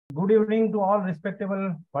Good evening to all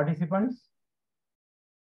respectable participants.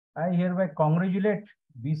 I hereby congratulate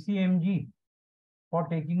BCMG for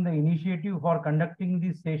taking the initiative for conducting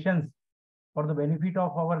these sessions for the benefit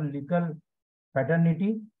of our legal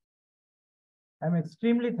fraternity. I am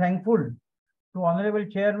extremely thankful to Honorable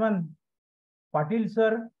Chairman Patil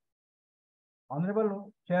sir,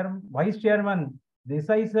 Honorable Vice Chairman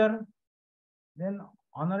Desai sir, then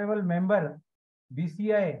Honorable Member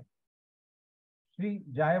BCI Shri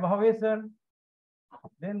Jai Bhave sir,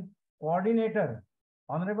 then Coordinator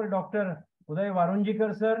Honorable Dr. Uday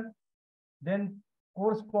Varunjikar sir, then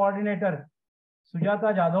Course Coordinator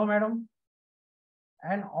Sujata Jadhav Madam,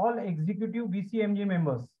 and all executive BCMG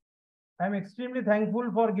members. I am extremely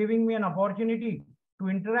thankful for giving me an opportunity to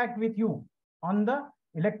interact with you on the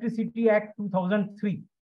Electricity Act 2003.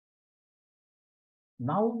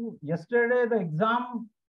 Now, yesterday the exam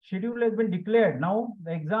schedule has been declared. Now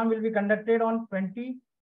the exam will be conducted on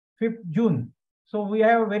 25th June. So we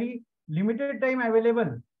have very limited time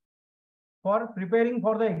available for preparing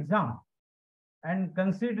for the exam. And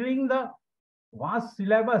considering the vast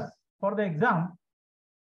syllabus for the exam,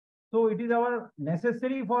 so it is our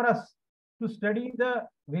necessary for us to study the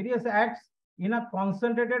various acts in a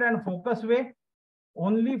concentrated and focused way,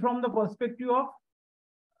 only from the perspective of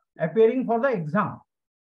appearing for the exam.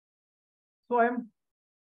 So I am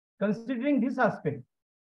considering this aspect.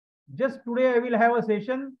 Just today I will have a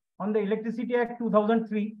session on the Electricity Act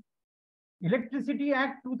 2003. Electricity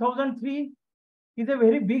Act 2003 is a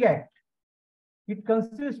very big act. It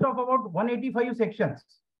consists of about 185 sections.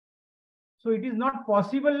 So it is not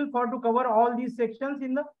possible for to cover all these sections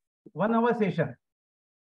in the 1 hour session.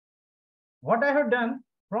 What I have done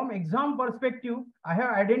from exam perspective, I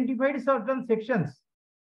have identified certain sections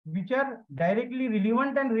which are directly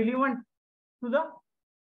relevant and relevant to the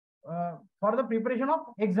for the preparation of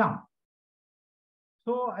exam.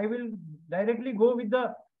 So I will directly go with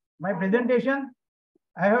my presentation.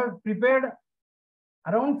 I have prepared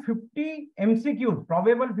around 50 MCQs,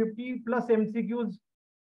 probable 50 plus MCQs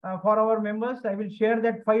for our members. I will share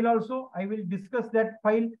that file also. I will discuss that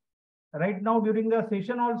file right now during the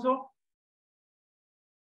session also.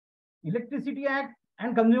 Electricity Act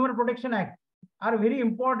and Consumer Protection Act are very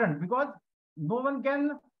important because no one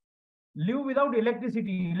can live without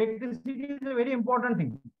electricity. Electricity is a very important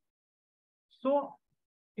thing. So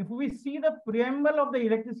if we see the preamble of the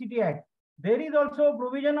Electricity Act, there is also a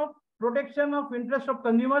provision of protection of interest of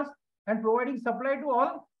consumers and providing supply to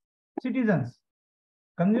all citizens.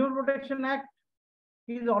 Consumer Protection Act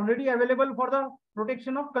is already available for the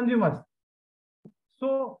protection of consumers.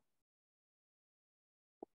 So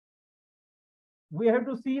we have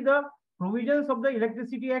to see the provisions of the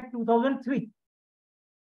Electricity Act 2003.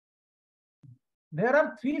 There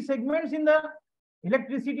are 3 segments in the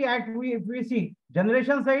Electricity Act. If we see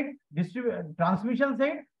generation side, transmission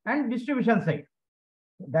side, and distribution side.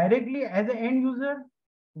 Directly as an end user,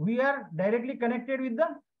 we are directly connected with the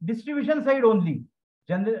distribution side only.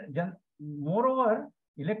 Moreover,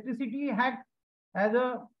 Electricity Act as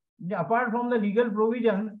apart from the legal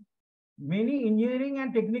provision, many engineering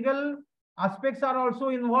and technical aspects are also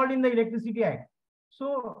involved in the Electricity Act.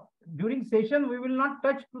 So during session, we will not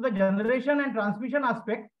touch to the generation and transmission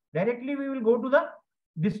aspect. Directly, we will go to the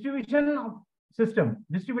distributing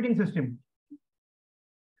system.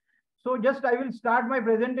 So just I will start my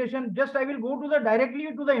presentation. Just I will go to directly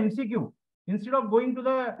to the MCQ instead of going to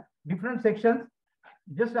the different sections.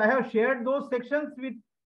 Just I have shared those sections with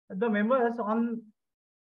the members on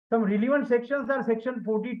some relevant sections are section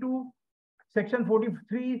 42, section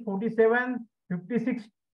 43, 47, 56,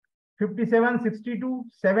 57, 62,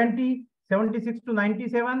 70, 76 to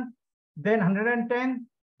 97, then 110,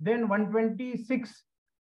 then 126,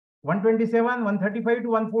 127, 135 to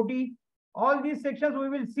 140. All these sections we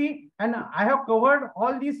will see, and I have covered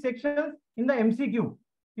all these sections in the MCQ.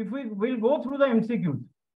 If we will go through the MCQs.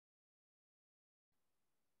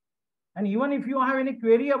 And even if you have any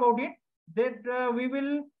query about it, that we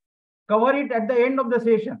will cover it at the end of the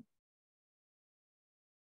session.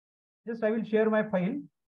 Just I will share my file.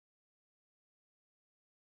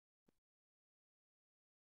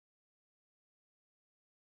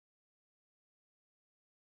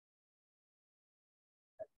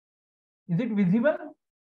 Is it visible?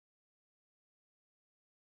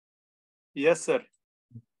 Yes, sir.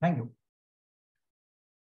 Thank you.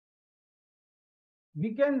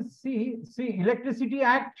 We can see Electricity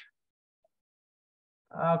Act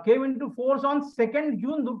came into force on 2nd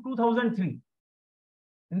June 2003.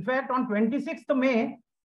 In fact, on 26th May,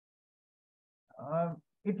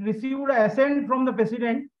 it received assent from the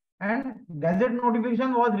President and Gazette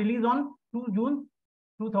notification was released on 2 June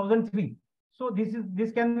 2003. So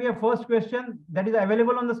this can be a first question that is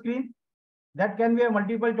available on the screen. That can be a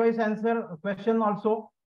multiple choice answer question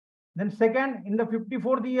also. Then second, in the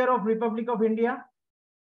 54th year of Republic of India,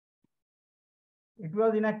 it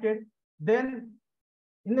was enacted. Then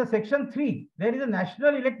in the section 3, there is a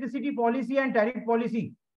national electricity policy and tariff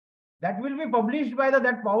policy that will be published by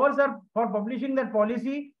that powers are for publishing that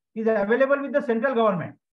policy is available with the central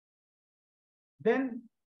government. Then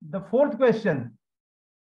the fourth question,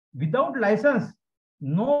 without license,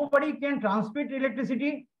 nobody can transmit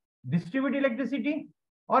electricity, distribute electricity,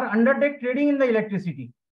 or undertake trading in the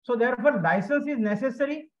electricity. So therefore, license is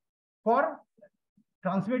necessary for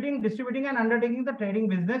transmitting, distributing, and undertaking the trading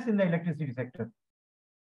business in the electricity sector.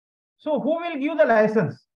 So who will give the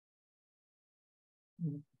license?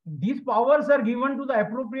 These powers are given to the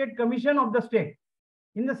appropriate commission of the state.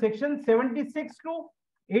 In the section 76 to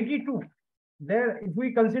 82, there, if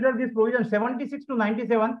we consider this provision 76 to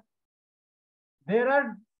 97, there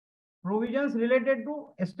are provisions related to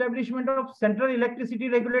establishment of Central Electricity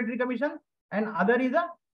Regulatory Commission, and other is a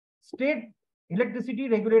State Electricity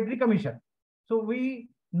Regulatory Commission. So we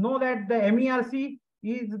know that the MERC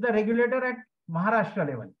is the regulator at Maharashtra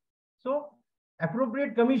level. So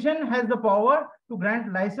appropriate commission has the power to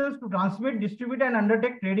grant license to transmit, distribute, and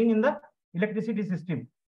undertake trading in the electricity system.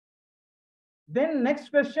 Then next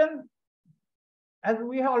question, as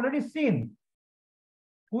we have already seen,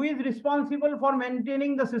 who is responsible for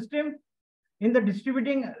maintaining the system in the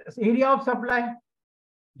distributing area of supply?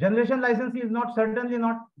 Generation license is not, certainly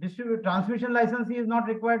not. Transmission license is not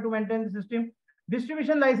required to maintain the system.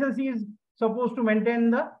 Distribution license is supposed to maintain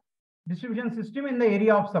the distribution system in the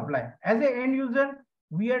area of supply. As an end user,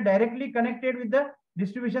 we are directly connected with the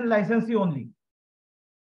distribution licensee only.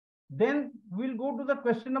 Then we'll go to the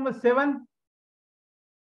question number 7.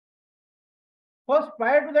 First,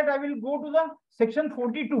 prior to that, I will go to the section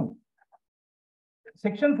 42.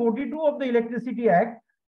 Section 42 of the Electricity Act,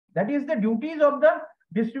 that is the duties of the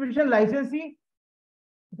distribution licensee,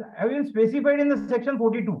 have been specified in the section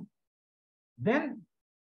 42. Then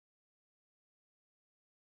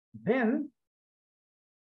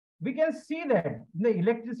we can see that in the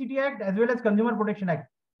Electricity Act as well as Consumer Protection Act,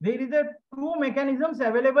 there is a two mechanisms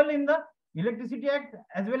available in the Electricity Act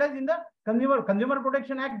as well as in the Consumer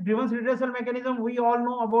Protection Act. Grievance redressal mechanism, we all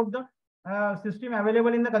know about the system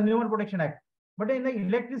available in the Consumer Protection Act. But in the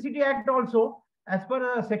Electricity Act also, as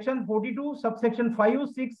per section 42, subsection 5,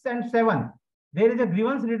 6, and 7, there is a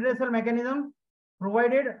grievance redressal mechanism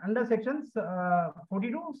provided under sections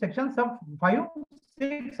 42, section sub 5,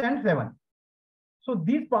 6, and 7. So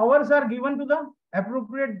these powers are given to the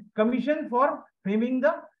appropriate commission for framing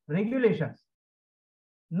the regulations.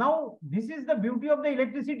 Now, this is the beauty of the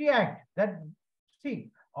Electricity Act, that see,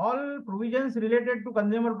 all provisions related to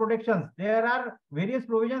consumer protections, there are various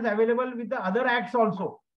provisions available with the other acts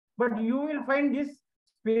also. But you will find this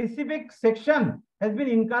specific section has been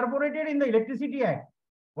incorporated in the Electricity Act.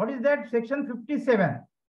 What is that? Section 57.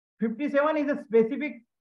 57 is a specific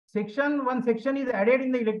section. One section is added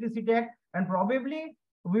in the Electricity Act, and probably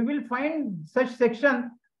we will find such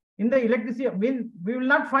section in the Electricity. We will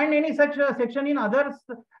not find any such section in other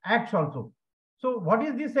acts also. So what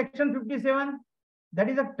is this section 57? That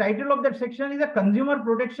is the title of that section is a Consumer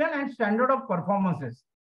Protection and Standard of Performances.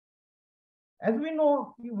 As we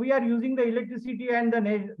know, we are using the electricity and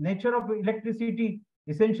the nature of electricity,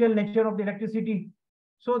 essential nature of the electricity.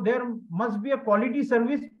 So there must be a quality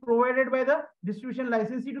service provided by the distribution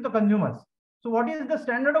licensee to the consumers. So what is the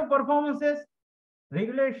standard of performances?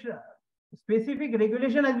 Regulation, specific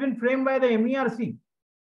regulation has been framed by the MERC.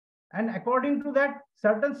 And according to that,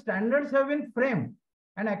 certain standards have been framed.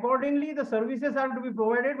 And accordingly, the services are to be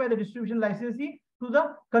provided by the distribution licensee to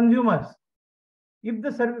the consumers. If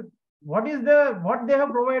the service, what they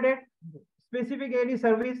have provided, specific any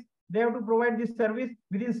service, they have to provide this service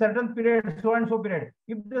within certain period, so and so period.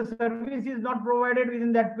 If the service is not provided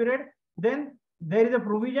within that period, then there is a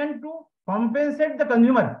provision to compensate the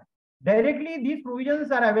consumer. Directly, these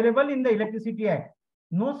provisions are available in the Electricity Act.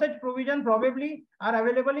 No such provision probably are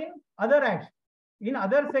available in other acts. In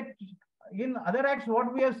other acts,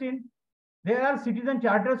 what we have seen, there are citizen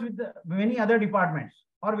charters with many other departments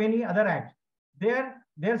or many other acts.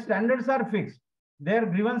 Their standards are fixed. Their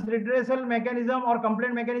grievance redressal mechanism or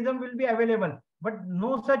complaint mechanism will be available, but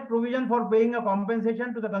no such provision for paying a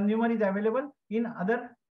compensation to the consumer is available in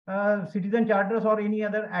other citizen charters or any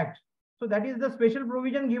other acts. So that is the special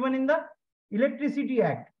provision given in the Electricity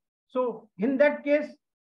Act. So in that case,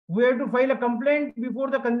 we have to file a complaint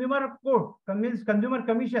before the consumer court, consumer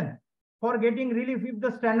commission, for getting relief if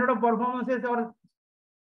the standard of performances or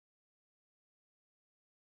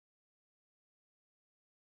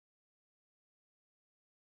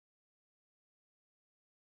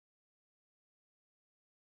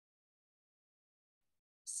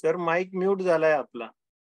sir mike mute झालाय आपला.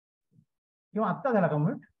 किंवा आत्ता झाला का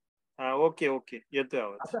mute? हा, okay okay, येतोय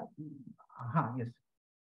आवाज. हा, yes.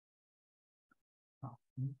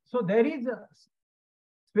 So there is a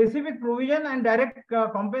specific provision and direct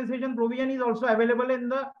compensation provision is also available in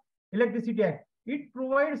the Electricity Act. It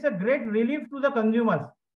provides a great relief to the consumers.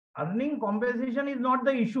 Earning compensation is not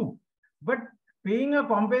the issue, but paying a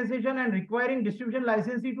compensation and requiring distribution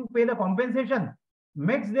licensee to pay the compensation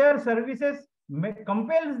makes their services,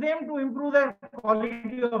 compels them to improve their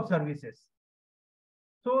quality of services.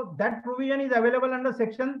 So that provision is available under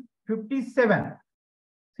section 57.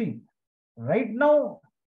 See, right now,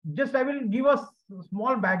 just I will give a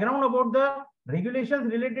small background about the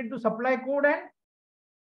regulations related to supply code and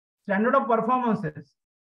standard of performances.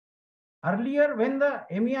 Earlier, when the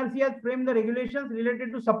MERC has framed the regulations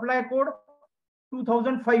related to supply code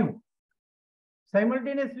 2005,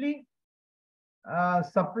 simultaneously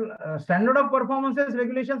standard of performances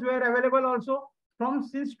regulations were available also from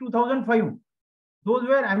since 2005. Those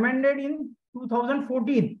were amended in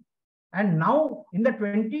 2014, and now in the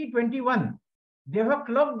 2021 they have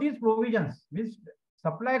clubbed these provisions with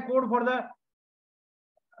supply code for the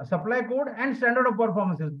supply code and standard of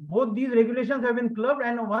performances. Both these regulations have been clubbed,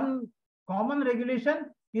 and one common regulation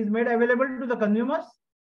is made available to the consumers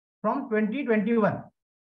from 2021.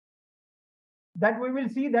 That we will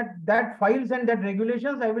see that files and that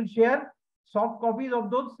regulations, I will share soft copies of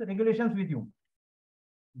those regulations with you.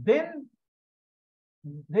 Then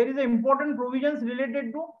there is an important provisions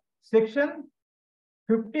related to section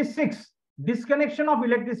 56, disconnection of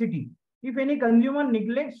electricity. If any consumer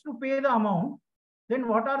neglects to pay the amount, then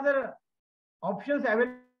what are the options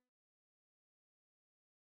available?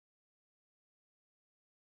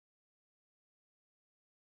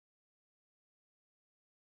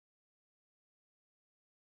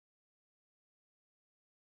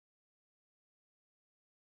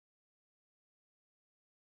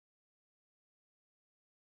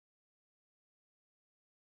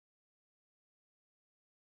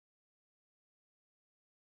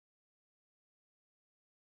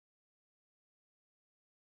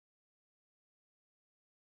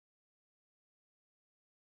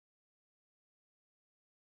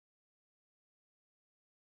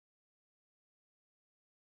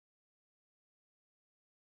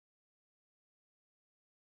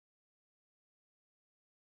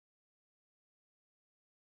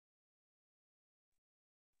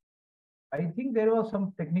 I think there was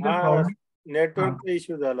some technical problem. Network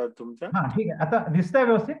issue झाला तुमचा. हा, ठीक आहे. आता दिसतंय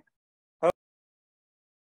व्यवस्थित?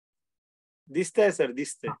 दिसतंय sir,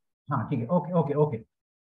 दिसतंय. हा, ठीक आहे. Okay.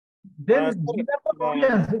 Then these are the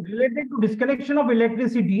provisions related to disconnection of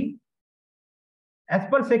electricity. As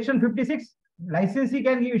per section 56, licensee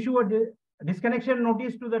can issue a disconnection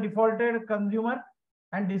notice to the defaulted consumer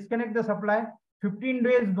and disconnect the supply. 15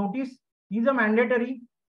 days notice is a mandatory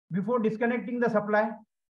before disconnecting the supply.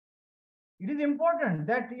 It is important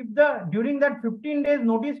that if during that 15 days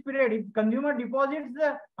notice period, if consumer deposits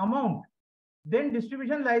the amount, then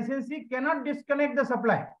distribution licensee cannot disconnect the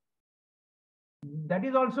supply. That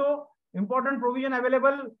is also important provision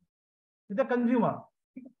available to the consumer.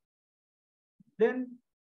 Then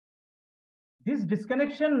this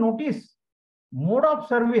disconnection notice, mode of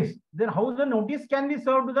service, then how the notice can be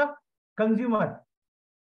served to the consumer.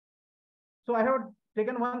 So I have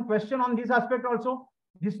taken one question on this aspect also.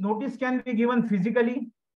 This notice can be given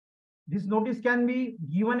physically. This notice can be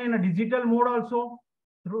given in a digital mode also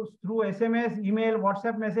through SMS, email,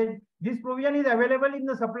 WhatsApp message. This provision is available in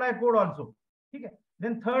the supply code also. Okay.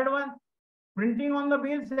 Then third one, printing on the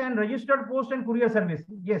bills and registered post and courier service.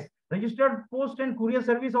 Yes, registered post and courier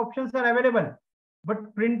service options are available,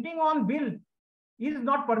 but printing on bill is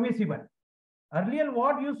not permissible. Earlier,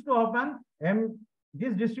 what used to happen,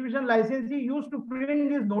 this distribution licensee used to print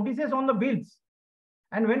these notices on the bills.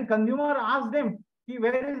 And when consumer asked them,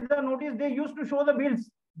 where is the notice, they used to show the bills.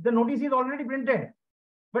 The notice is already printed.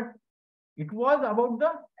 But it was about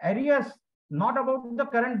the arrears, not about the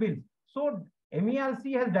current bills. So MERC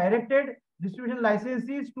has directed distribution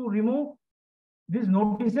licensees to remove these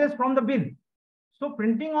notices from the bill. So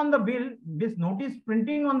printing on the bill, this notice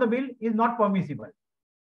printing on the bill is not permissible.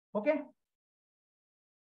 Okay.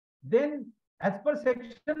 Then as per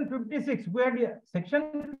section 56, where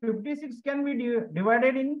section 56 can be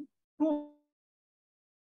divided in two.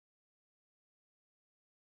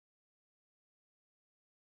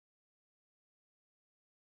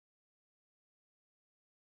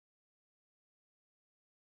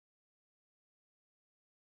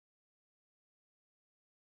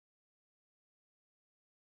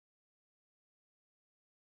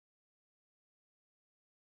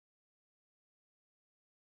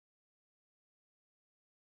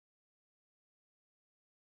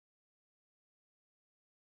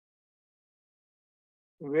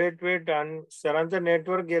 Wait आणि सरांचं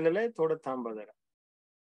network गेलेलं आहे, थोडं थांबा जरा.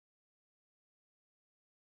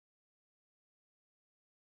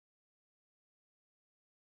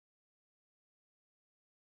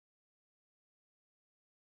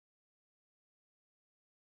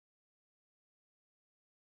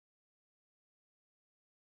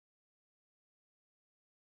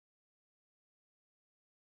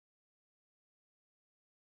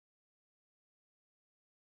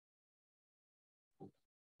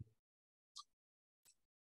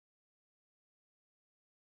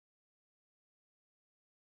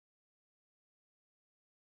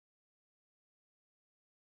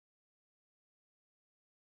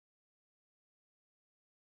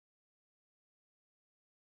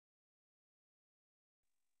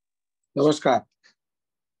 नमस्कार.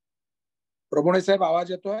 प्रभुणे साहेब, आवाज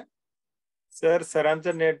येतोय? सर,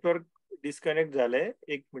 सरांचं नेटवर्क डिस्कनेक्ट झालंय.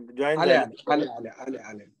 एक मिनिट. जॉईन आले झाले. आले आले आले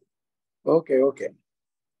आले. ओके ओके,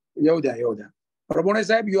 येऊ द्या. प्रभुणे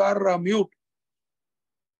साहेब, यू आर म्यूट.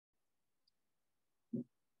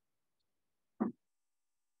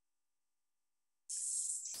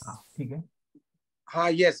 ठीक आहे. हाँ,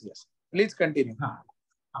 yes please continue.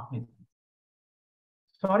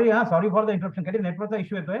 Sorry for the interruption. काही नेटवर्कचा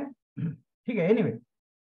इश्यू येतोय. ठीक आहे. Anyway,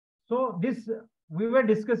 so this we were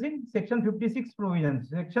discussing section 56 provisions.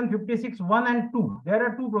 Section 56 1 and 2, there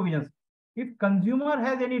are two provisions. If consumer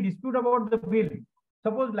has any dispute about the bill,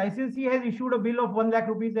 suppose licensee has issued a bill of 1 lakh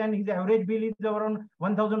rupees and his average bill is around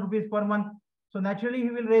 1000 rupees per month, so naturally he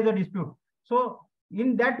will raise a dispute. So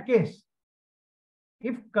in that case,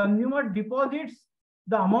 if consumer deposits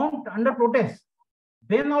the amount under protest,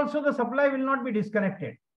 then also the supply will not be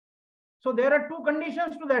disconnected. So there are two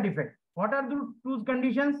conditions to that effect. What are the two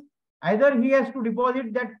conditions? Either he has to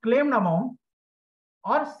deposit that claimed amount,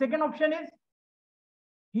 or second option is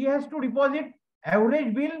he has to deposit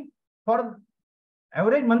average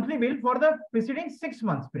monthly bill for the preceding 6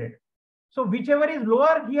 months period. So whichever is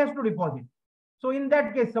lower, he has to deposit. So in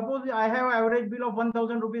that case, suppose I have average bill of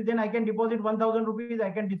 1000 rupees, then I can deposit 1000 rupees.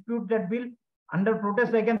 I can dispute that bill. Under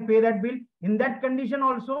protest, I can pay that bill. In that condition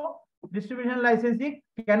also, distribution licensee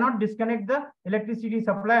cannot disconnect the electricity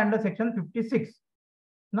supply under section 56.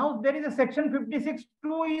 Now there is a section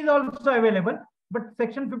 56(2) is also available, but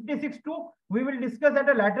section 56(2) we will discuss at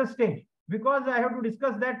a later stage, because I have to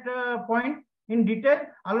discuss that point in detail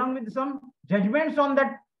along with some judgments on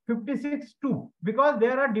that 56(2), because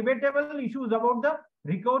there are debatable issues about the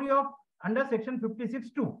recovery of under section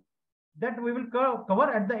 56(2) that we will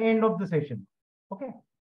cover at the end of the session. Okay.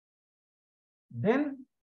 Then,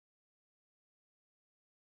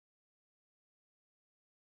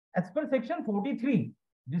 as per section 43,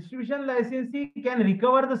 distribution licensee can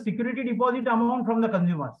recover the security deposit amount from the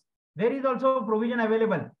consumers. There is also a provision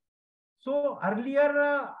available. So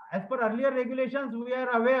earlier, as per earlier regulations, we are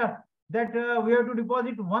aware that we have to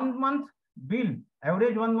deposit 1 month bill,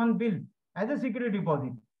 average 1 month bill as a security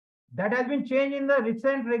deposit. That has been changed in the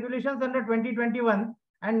recent regulations under 2021,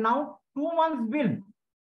 and now 2 months bill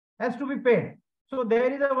has to be paid. So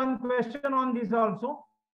there is a one question on this also.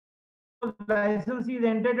 Licensee is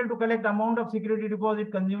entitled to collect amount of security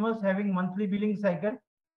deposit consumers having monthly billing cycle.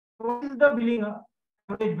 What is the billing,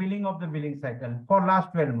 average billing of the billing cycle for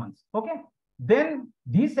last 12 months? Okay. Then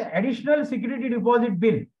this additional security deposit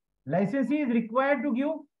bill, licensee is required to give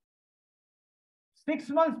 6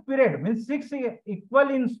 months period, means 6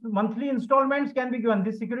 equal monthly installments can be given.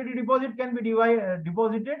 This security deposit can be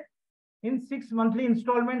deposited in 6 monthly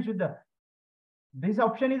installments with the. This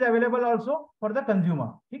option is available also for the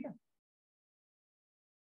consumer. Okay.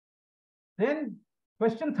 Then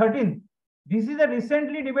question 13. This is a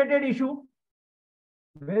recently debated issue,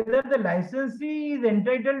 whether the licensee is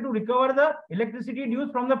entitled to recover the electricity dues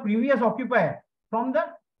from the previous occupier, from the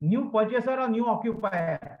new purchaser or new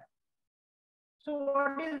occupier. So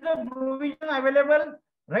what is the provision available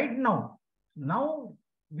right now? Now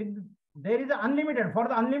there is a unlimited, for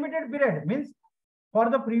the unlimited period, means for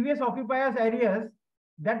the previous occupier's areas,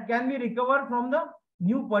 that can be recovered from the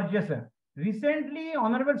new purchaser. Recently,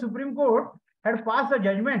 Honorable Supreme Court had passed a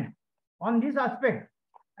judgment on this aspect,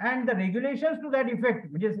 and the regulations to that effect,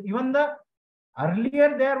 which is even the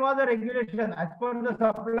earlier there was a regulation as per the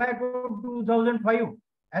Supply Code 2005,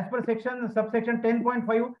 as per subsection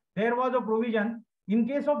 10.5, there was a provision in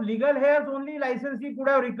case of legal heirs only licensee could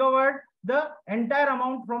have recovered the entire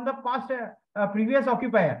amount from the past previous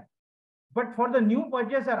occupier. But for the new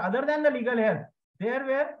purchaser, other than the legal heirs, there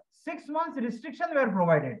were 6 months restrictions were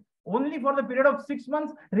provided. Only for the period of 6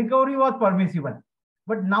 months, recovery was permissible.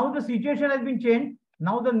 But now the situation has been changed.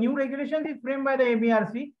 Now the new regulation is framed by the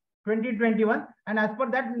MERC 2021, and as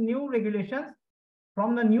per that new regulations,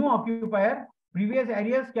 from the new occupier, previous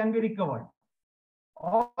arrears can be recovered.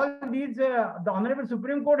 All these, the Honorable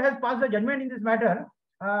Supreme Court has passed a judgment in this matter.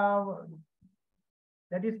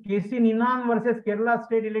 That is KC Ninan versus Kerala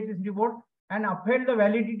State Electricity Board, and upheld the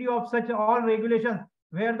validity of such all regulations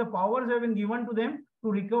where the powers have been given to them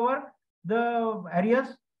to recover the arrears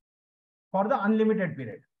for the unlimited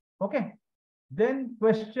period. Okay. Then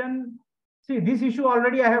question, see this issue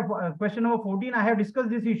already I have, question number 14, I have discussed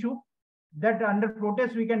this issue, that under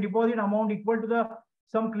protest we can deposit amount equal to the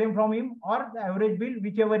some claim from him or the average bill,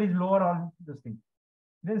 whichever is lower on this thing.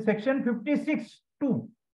 Then section 56(2),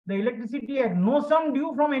 the Electricity Act, no sum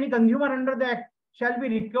due from any consumer under the Act shall be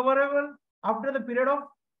recoverable after the period of,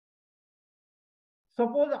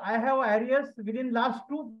 suppose I have arrears within last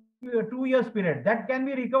two years period, that can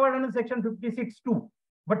be recovered under section 56(2).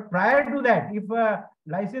 But prior to that, if a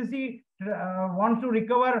licensee wants to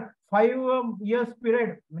recover 5 years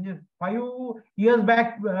period, 5 years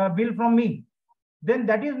back bill from me, then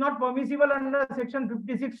that is not permissible under section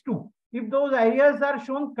 56(2). If those arrears are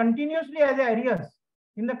shown continuously as arrears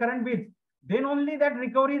in the current bills, then only that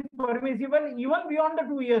recovery is permissible even beyond the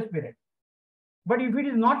 2 years period. But if it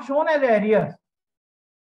is not shown as arrears,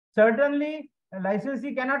 certainly a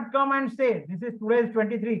licensee cannot come and say, this is today's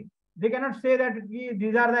 23. They cannot say that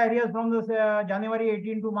these are the arrears from the January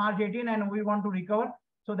 18 to March 18 and we want to recover.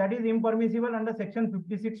 So that is impermissible under section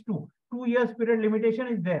 56(2). 2 years period limitation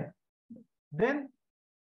is there. Then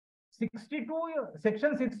 62,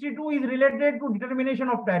 section 62 is related to determination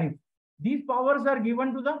of tariff. These powers are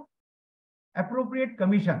given to the appropriate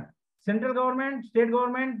commission. Central government, state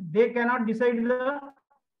government, they cannot decide the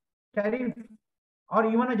tariff, or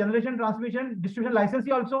even a generation, transmission, distribution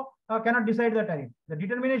licensee also cannot decide the tariff. The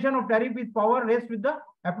determination of tariff is power rests with the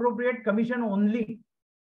appropriate commission only.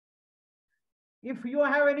 If you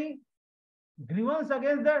have any grievance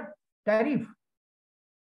against the tariff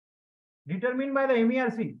determined by the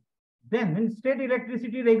MERC, then in State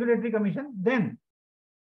Electricity Regulatory Commission, then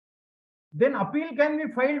appeal can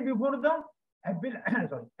be filed before the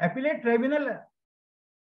Appellate Tribunal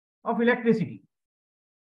of Electricity.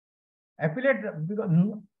 Appellate, because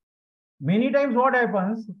many times what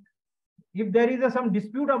happens, if there is some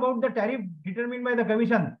dispute about the tariff determined by the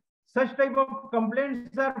commission, such type of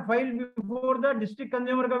complaints are filed before the District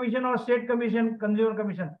Consumer Commission or State Commission, Consumer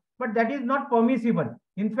Commission. But that is not permissible.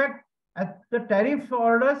 In fact, the tariff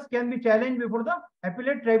orders can be challenged before the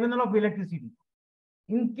Appellate Tribunal of Electricity.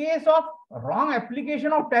 In case of wrong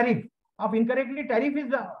application of tariff, of incorrectly tariff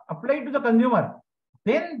is applied to the consumer,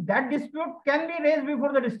 then that dispute can be raised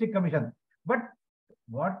before the District Commission. But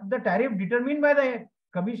what the tariff determined by the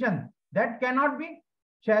commission, that cannot be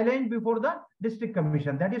challenged before the District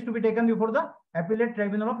Commission. That is to be taken before the Appellate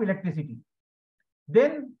Tribunal of Electricity.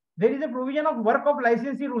 Then there is a provision of work of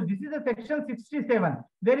licensee rules. This is a section 67.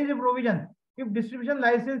 There is a provision. If distribution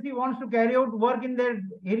licensee wants to carry out work in their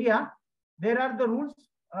area, there are the rules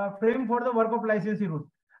framed for the work of licensee rules.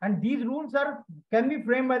 And these rules can be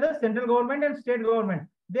framed by the central government and state government.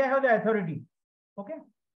 They have the authority. Okay.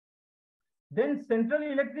 Then Central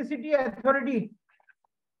Electricity Authority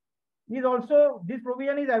is also, this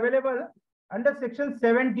provision is available under section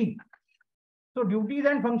 70. So duties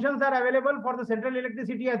and functions are available for the Central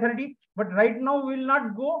Electricity Authority, but right now we will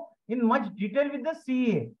not go in much detail with the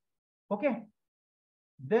CEA. Okay.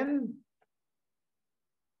 Then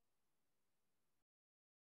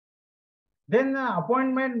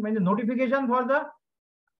appointment, when the notification for the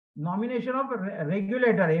nomination of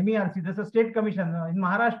regulator, MERC, this is a state commission. In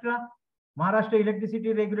Maharashtra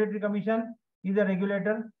Electricity Regulatory Commission is a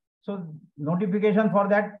regulator. So notification for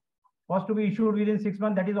that was to be issued within 6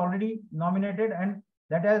 months. That is already nominated and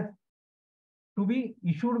that has to be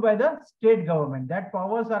issued by the state government. That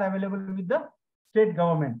powers are available with the state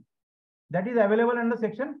government. That is available under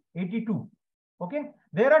section 82. Okay.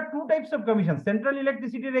 There are two types of commissions: Central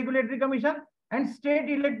Electricity Regulatory Commission and State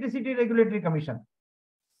Electricity Regulatory Commission.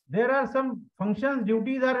 There are some functions,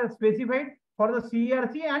 duties are specified for the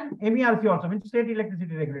CDRC and MERC also, means State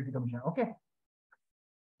Electricity Regulatory Commission. Okay.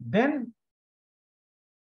 Then,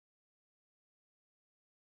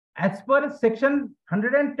 as per section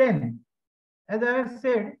 110, as I have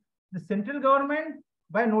said, the central government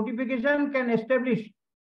by notification can establish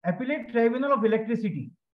Appellate Tribunal of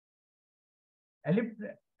Electricity.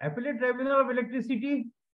 Appellate Tribunal of Electricity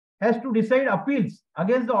has to decide appeals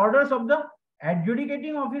against the orders of the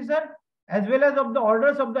adjudicating officer as well as of the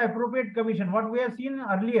orders of the appropriate commission, what we have seen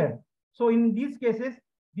earlier. So in these cases,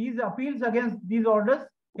 these appeals against these orders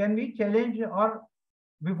can be challenged or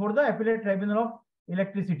before the Appellate Tribunal of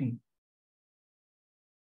Electricity.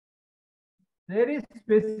 There is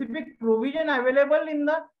specific provision available in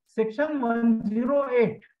the section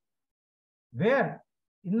 108 where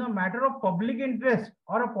in the matter of public interest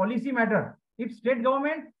or a policy matter, if state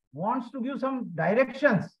government wants to give some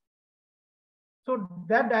directions, so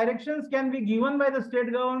that directions can be given by the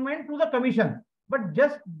state government to the commission, but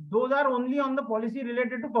just those are only on the policy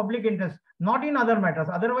related to public interest, not in other matters.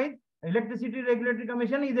 Otherwise, Electricity Regulatory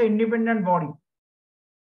Commission is an independent body.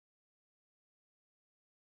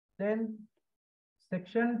 Then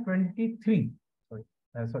section 23,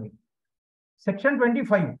 section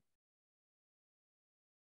 25.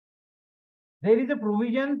 There is a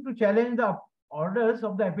provision to challenge the orders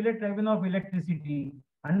of the Appellate Tribunal of Electricity.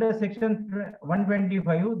 Under section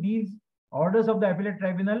 125, these orders of the Appellate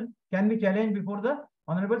Tribunal can be challenged before the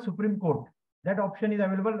Honorable Supreme Court. That option is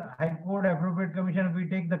available. High Court, Appropriate Commission, if we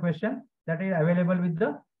take the question, that is available with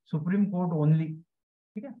the Supreme Court only.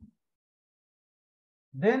 Okay.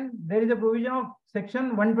 Then there is a provision of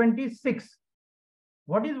section 126.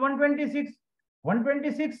 What is 126?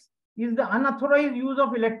 126 is the unauthorized use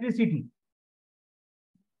of electricity.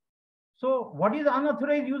 So what is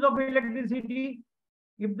unauthorized use of electricity?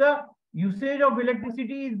 If the usage of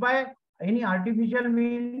electricity is by any artificial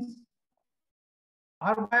means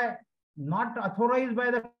or by not authorized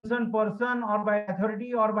by the concerned person or by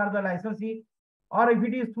authority or by the licensee, or if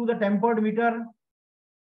it is through the tempered meter,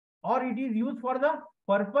 or it is used for the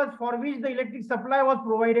purpose for which the electric supply was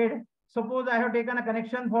provided. Suppose I have taken a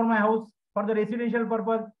connection for my house for the residential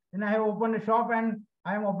purpose, and I have opened a shop and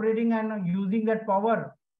I am operating and using that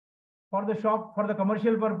power for the shop for the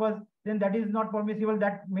commercial purpose, then that is not permissible.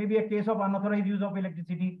 That may be a case of unauthorized use of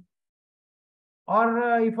electricity.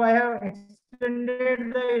 Or if I have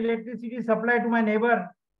extended the electricity supply to my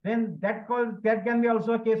neighbor, then that can be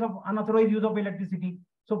also a case of unauthorized use of electricity.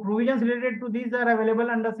 So provisions related to these are available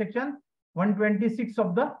under section 126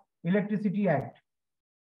 of the Electricity Act.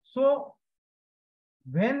 So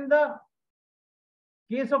when the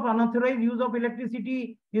case of unauthorized use of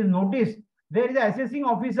electricity is noticed, there is an assessing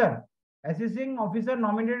officer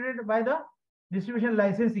nominated by the distribution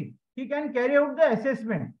licensee. He can carry out the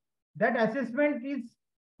assessment. That assessment is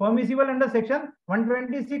permissible under section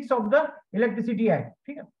 126 of the Electricity Act.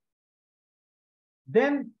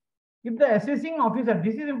 Then if the assessing officer,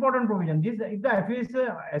 this is important provision, if the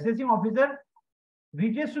assessing officer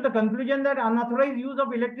reaches to the conclusion that unauthorized use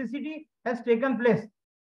of electricity has taken place,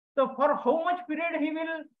 so for how much period he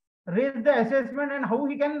will raise the assessment and how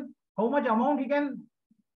much amount he can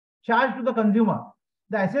charge to the consumer.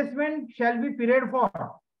 The assessment shall be period for.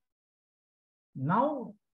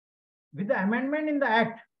 Now, with the amendment in the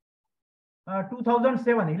Act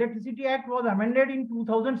 2007, Electricity Act was amended in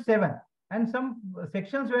 2007 and some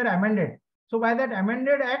sections were amended. So by that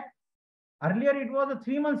amended Act, earlier it was a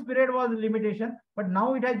 3 months period was limitation, but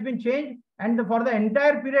now it has been changed and for the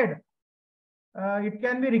entire period, it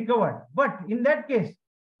can be recovered. But in that case,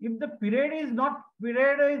 if the period is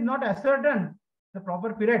not ascertained, the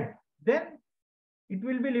proper period, then it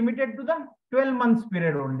will be limited to the 12 months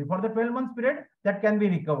period only. For the 12 months period, that can be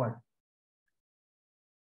recovered.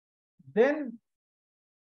 Then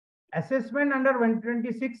assessment under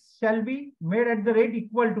 126 shall be made at the rate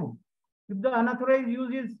equal to, if the unauthorized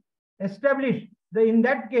use is established, in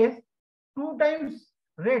that case, 2 times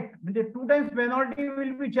rate, the 2 times penalty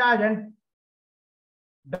will be charged and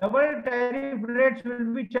double tariff rates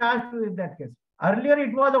will be charged in that case. Earlier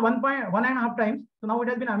it was a 1.5 times, so now it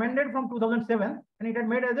has been amended from 2007 and it had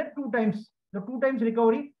made as a 2 times. The 2 times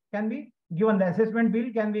recovery can be given, the assessment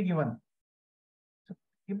bill can be given. So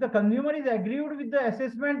if the consumer is aggrieved with the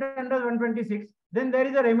assessment under 126, then there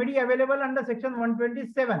is a remedy available under section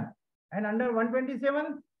 127, and under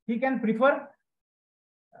 127 he can prefer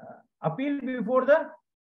appeal before the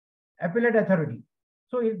appellate authority.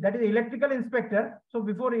 So that is electrical inspector. So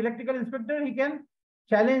before electrical inspector, he can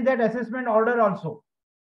challenge that assessment order also.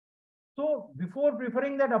 So before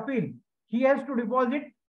preferring that appeal, he has to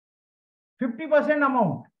deposit 50%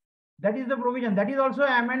 amount. That is the provision. That is also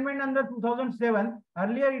an amendment under 2007.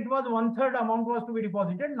 Earlier it was 1/3 amount was to be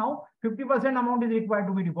deposited. Now 50% amount is required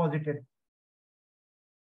to be deposited.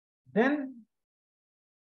 Then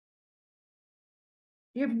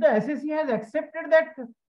if the assessee has accepted that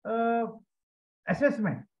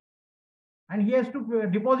assessment and he has to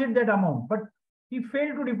deposit that amount, but he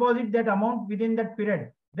failed to deposit that amount within that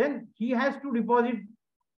period, then he has to deposit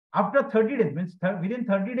after 30 days, means within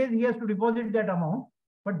 30 days he has to deposit that amount,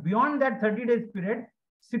 but beyond that 30 days period,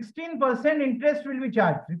 16% interest will be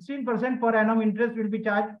charged. 16% per annum interest will be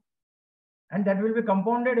charged, and that will be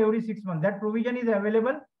compounded every 6 months. That provision is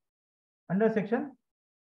available under section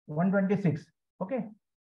 126. Okay.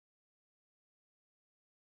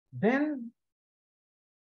 Then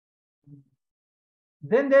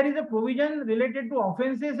Then there is a provision related to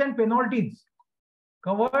offences and penalties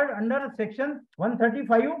covered under section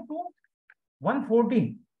 135 to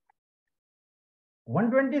 140.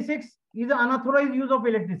 126 is the unauthorized use of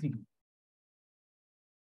electricity,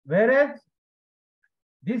 whereas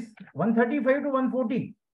this 135 to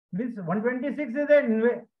 140, this 126 is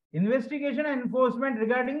the investigation and enforcement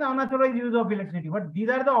regarding the unauthorized use of electricity. But these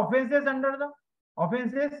are the offences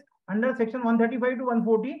under section 135 to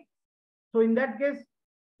 140. So in that case,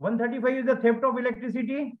 135 is the theft of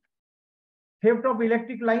electricity, theft of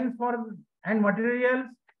electric lines and materials.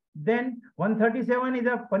 Then 137 is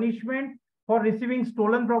a punishment for receiving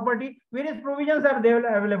stolen property. Various provisions are there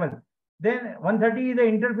available. Then 130 is the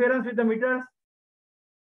interference with the meters.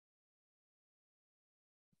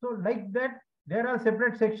 So like that, there are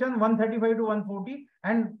separate sections 135 to 140,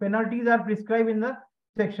 and penalties are prescribed in the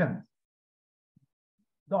sections.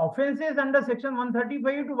 The offences under section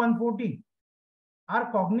 135 to 140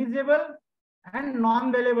 are cognizable and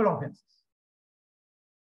non-bailable offences.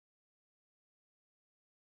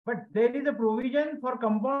 But there is a provision for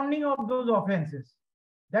compounding of those offences.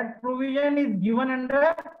 That provision is given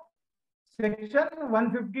under section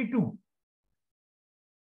 152.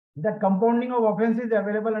 That compounding of offences is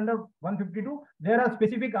available under 152. There are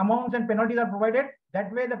specific amounts and penalties are provided.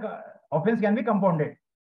 That way the offence can be compounded.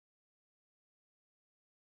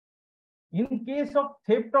 In case of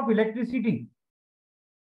theft of electricity,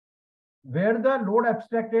 where the load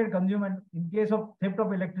abstracted consumed, in case of theft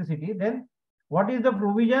of electricity, then what is the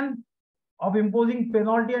provision of imposing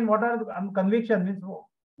penalty and what are the conviction? Means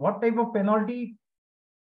what type of penalty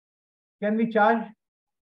can be charged?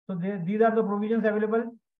 So these are the provisions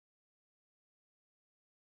available.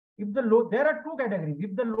 If the load, there are two categories.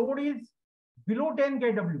 If the load is below 10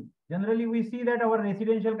 kW, generally we see that our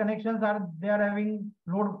residential connections are having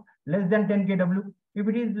load less than 10 kW. If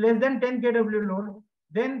it is less than 10 kW load,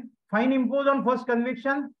 then fine imposed on first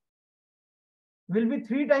conviction will be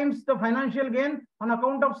 3 times the financial gain on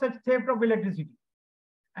account of such theft of electricity.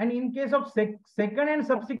 And in case of second and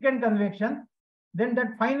subsequent conviction, then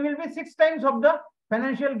that fine will be 6 times of the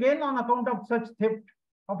financial gain on account of such theft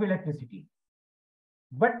of electricity.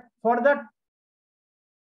 But for that,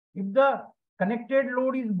 if the connected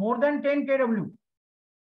load is more than 10 kW,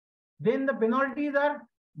 then the penalties are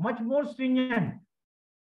much more stringent.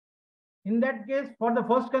 In that case, for the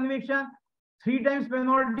first conviction, 3 times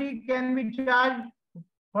penalty can be charged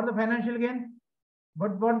for the financial gain.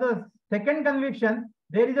 But for the second conviction,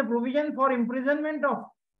 there is a provision for imprisonment of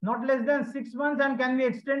not less than 6 months and can be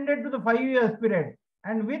extended to the 5 years period,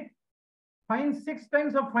 and with fine 6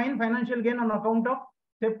 times of financial gain on account of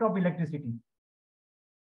theft of electricity.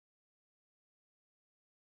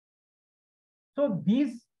 So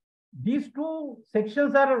these two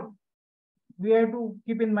sections are, we have to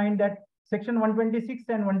keep in mind that section 126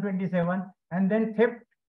 and 127, and then theft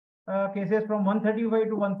cases from 135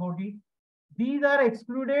 to 140. These are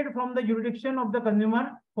excluded from the jurisdiction of the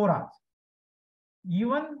consumer forums.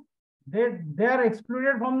 Even they are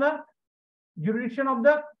excluded from the jurisdiction of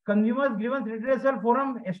the Consumers Grievance Redressal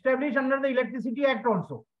Forum established under the Electricity Act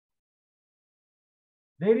also.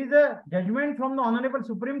 There is a judgment from the Honorable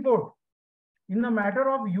Supreme Court in the matter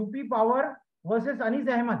of UP Power versus Anis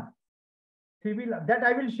Ahmed. That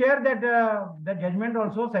I will share that judgment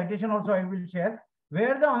also, citation also I will share,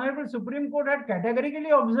 where the Honorable Supreme Court had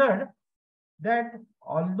categorically observed that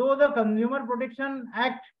although the Consumer Protection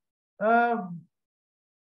Act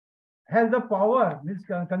has the power, this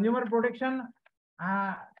Consumer Protection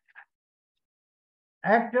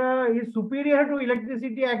Act is superior to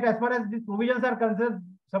Electricity Act as far as these provisions are concerned,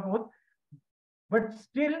 suppose, but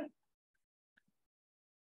still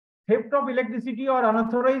theft of electricity or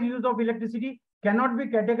unauthorized use of electricity cannot be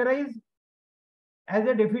categorized as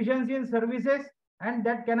a deficiency in services, and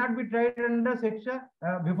that cannot be tried under section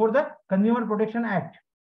before the Consumer Protection Act.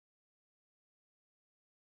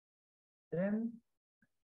 Then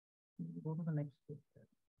go to the next page.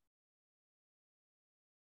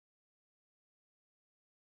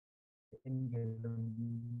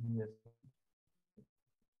 Yes.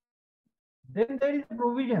 Then there is a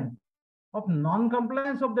provision of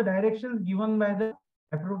non-compliance of the directions given by the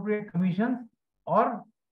appropriate commissions or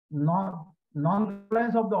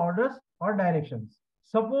non-compliance of the orders or directions.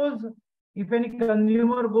 Suppose if any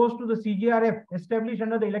consumer goes to the CGRF established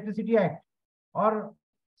under the Electricity Act, or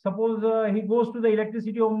suppose he goes to the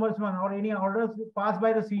Electricity Ombudsman or any orders passed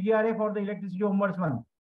by the CGRF or the Electricity Ombudsman.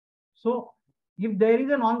 So if there is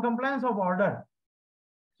a non-compliance of order,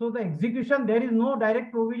 so the execution, there is no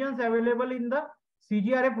direct provisions available in the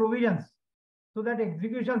CGRF provisions. So that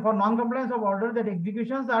execution for non-compliance of order, that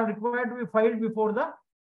executions are required to be filed before the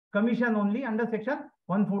Commission only under section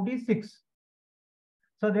 146.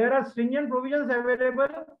 So there are stringent provisions available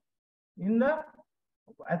in the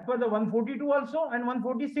as per the 142 also and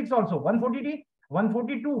 146 also.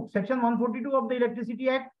 142, section 142 of the Electricity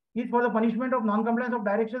Act is for the punishment of non-compliance of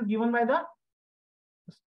directions given by the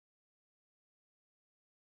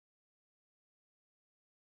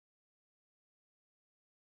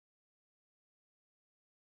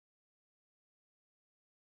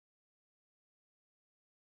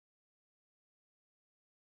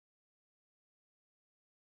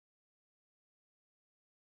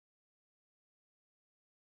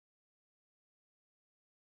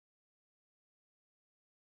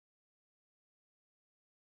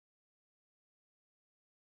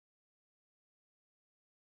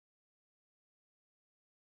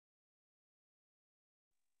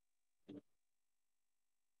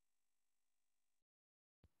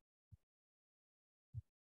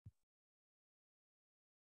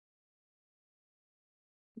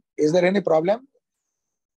Is there any problem?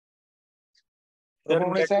 Sir,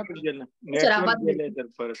 Prabhune sahab? network गेले तर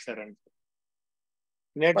परत सरांचं.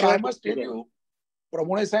 But I must tell you,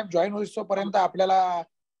 Prabhune Saheb join होईस्तो पर्यंत आपल्याला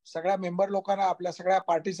सगळ्या member लोकांना आपल्या सगळ्या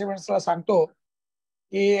पार्टिसिपेंट्सला सांगतो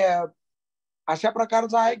की अशा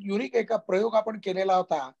प्रकारचा एक युनिक एक प्रयोग आपण केलेला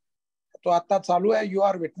होता. तो आता चालू आहे. यू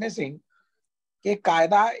आर विटनेसिंग की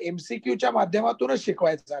कायदा एमसीक्यूच्या माध्यमातूनच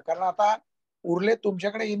शिकवायचा. कारण आता उरले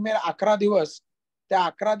तुमच्याकडे इनमेन 11 दिवस. त्या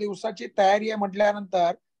 11 दिवसाची तयारी आहे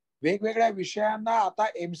म्हटल्यानंतर वेगवेगळ्या विषयांना आता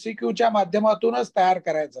एमसीक्यूच्या माध्यमातूनच तयार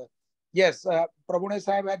करायचं. Yes, Prabhune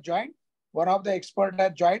Saheb has join. One of the expert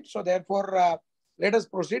has joined, so therefore let us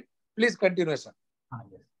proceed. Please continue, sir.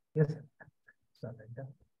 Yes, sir.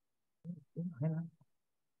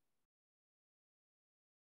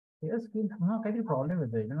 Yes, हाँ काही प्रॉब्लेम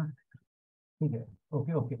येतोय ना. ठीक आहे.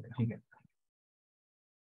 ओके ठीक आहे.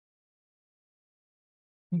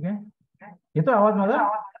 ठीक आहे. येतो आवाज माझा?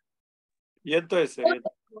 येतोय सर.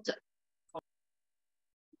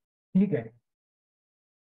 ठीक आहे.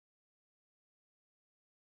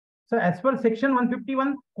 So as per section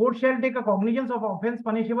 151, court shall take a cognizance of offence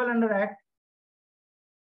punishable under Act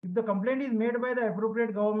if the complaint is made by the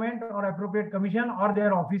appropriate government or appropriate commission or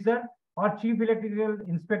their officer or chief electrical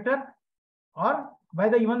inspector or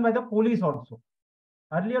even by the police also.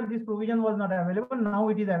 Earlier this provision was not available, now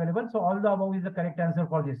it is available. So all the above is the correct answer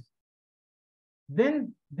for this.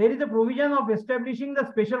 Then there is a provision of establishing the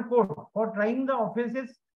special court for trying the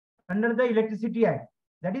offences under the Electricity Act.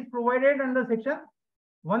 That is provided under section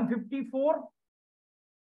 154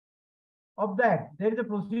 of that. There is a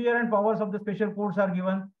procedure and powers of the special courts are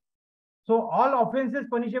given. So all offences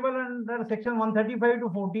punishable under section 135 to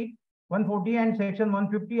 140 and section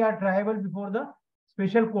 150 are triable before the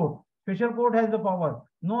special court. Special court has the power.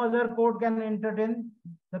 No other court can entertain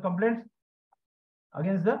the complaints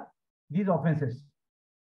against these offences.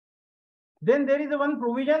 Then there is one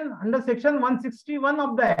provision under section 161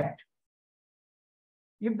 of the Act.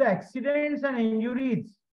 If the accidents and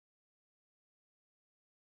injuries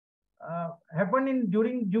happen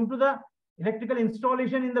due to the electrical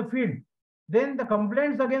installation in the field, then the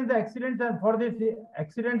complaints against the accidents and for this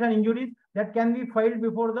accidents and injuries that can be filed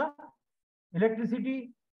before the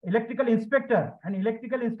electrical inspector, and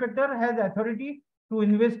electrical inspector has authority to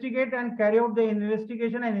investigate and carry out the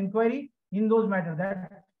investigation and inquiry in those matters.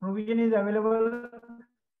 That provision is available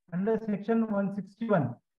under section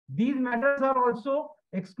 161. These matters are also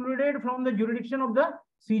excluded from the jurisdiction of the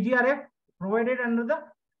CGRF provided under the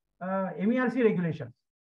MERC regulations.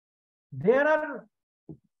 There are,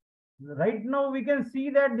 right now we can see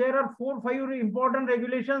that there are 4-5 important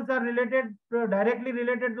regulations are directly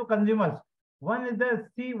related to consumers. One is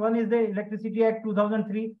the Electricity Act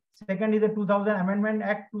 2003. Second is the 2000 Amendment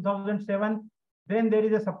Act 2007. Then there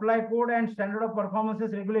is a Supply Code and Standard of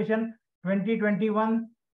Performances Regulation 2021.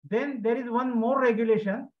 Then there is one more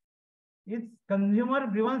regulation. It's Consumer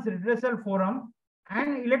Grievance Redressal Forum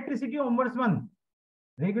and Electricity Ombudsman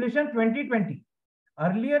Regulation 2020.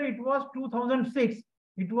 Earlier it was 2006.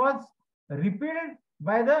 It was repealed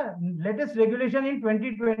by the latest regulation in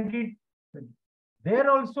 2020. There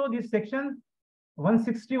also this section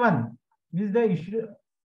 161 is the issue.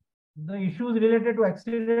 The issues related to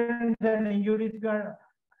accidents and injuries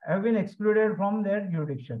have been excluded from their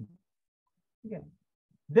jurisdiction. Okay.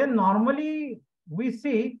 Then normally we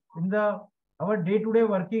see in our day-to-day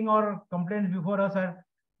working or complaints before us,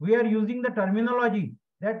 we are using the terminology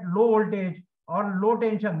that low voltage or low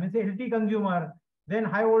tension means LT consumer, then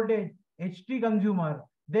high voltage HT consumer,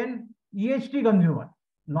 then EHT consumer.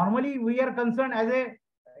 Normally we are concerned as a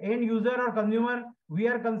end user or consumer, we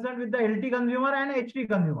are concerned with the LT consumer and HT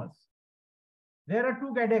consumers. There are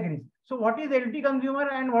two categories. So what is LT consumer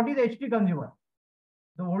and what is HT consumer?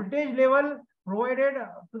 The voltage level provided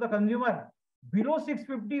to the consumer below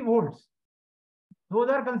 650 volts, those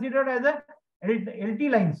are considered as a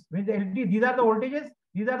LT lines. With LT, these are the voltages,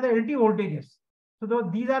 these are the LT voltages. So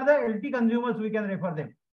these are the LT consumers, we can refer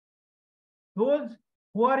them. Those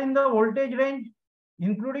who are in the voltage range,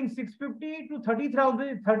 including 650 to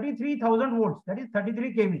 33,000 volts, that is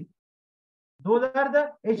 33 kV. Those are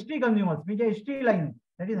the HT consumers, which is HT line,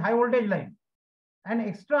 that is high voltage line. And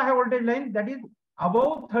extra high voltage line, that is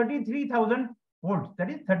above 33,000 volts, that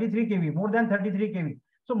is 33 kV, more than 33 kV.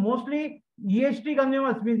 So mostly EHT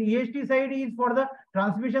consumers, means EHT side is for the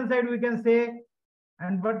transmission side, we can say,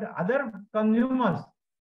 and but other consumers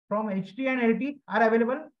from HT and LT are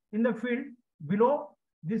available in the field below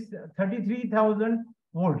this 33,000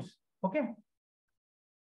 volts. Okay.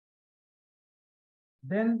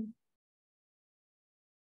 Then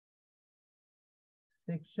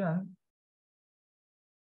section,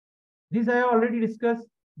 this I have already discussed.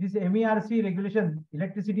 This MERC regulation,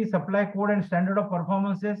 electricity supply code and standard of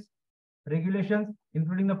performances regulations,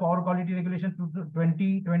 including the power quality regulation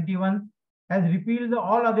 2021, has repealed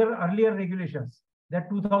all other earlier regulations. That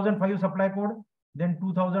 2005 supply code, then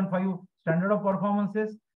 2005 standard of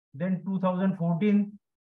performances, then 2014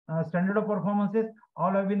 standard of performances,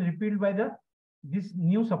 all have been repealed by this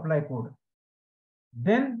new supply code.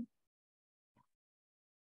 Then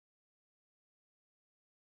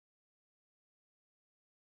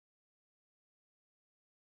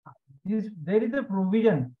there is a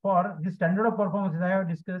provision for the standard of performance. I have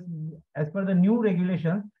discussed, as per the new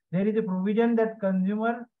regulations, there is a provision that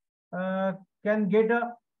consumer can get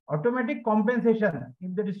a automatic compensation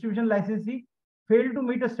if the distribution licensee failed to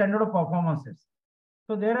meet a standard of performances.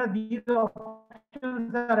 So there are these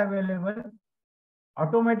options are available.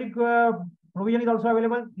 Automatic provision is also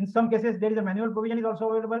available. In some cases, there is a manual provision is also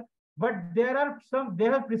available. But there are some, they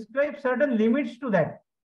have prescribed certain limits to that.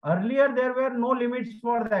 Earlier, there were no limits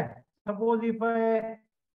for that. Suppose if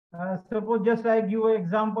suppose just I give an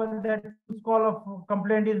example that call of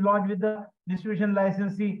complaint is lodged with the distribution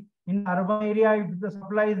licensee in urban area, if the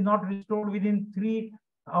supply is not restored within 3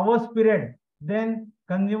 hours period, then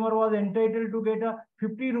consumer was entitled to get a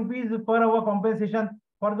 50 rupees per hour compensation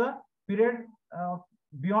for the period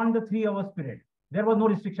beyond the 3 hours period. There was no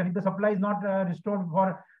restriction. If the supply is not restored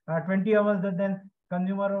for 20 hours, then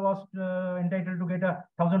consumer was entitled to get a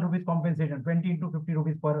 1,000 rupees compensation, 20 into 50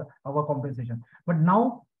 rupees per hour compensation. But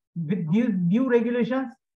now with these new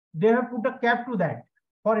regulations, they have put a cap to that.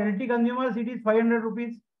 For LT consumers, it is 500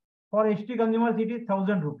 rupees. For HT consumers, it is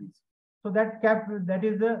 1,000 rupees. So that cap, that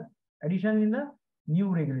is the addition in the new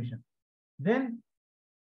regulation. Then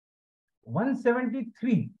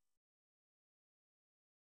 173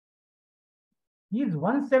 is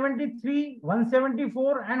 173,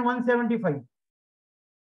 174 and 175.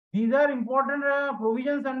 These are important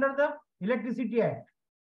provisions under the Electricity Act.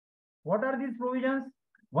 What are these provisions?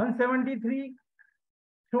 173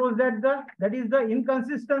 shows that that is the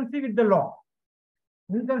inconsistency with the law.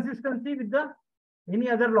 Inconsistency with any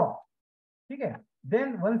other law. Okay.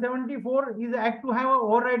 Then 174 is act to have an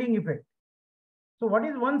overriding effect. So what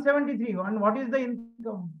is 173 and what is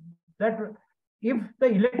that if the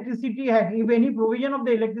Electricity Act, if any provision of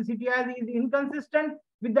the Electricity Act is inconsistent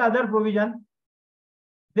with the other provision,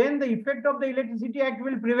 then the effect of the Electricity Act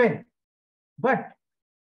will prevail. But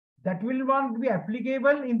that will not be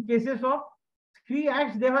applicable in cases of 3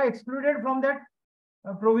 acts they have excluded from that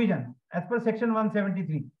provision as per section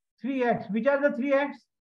 173. 3 acts. Which are the 3 acts?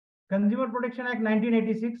 Consumer Protection Act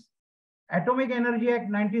 1986, Atomic Energy Act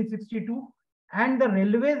 1962, and the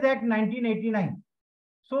Railways Act 1989.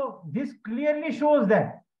 So this clearly shows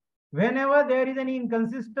that whenever there is any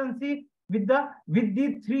inconsistency with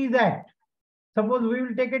these 3 acts, suppose we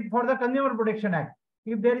will take it for the Consumer Protection Act.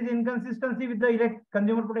 If there is inconsistency with the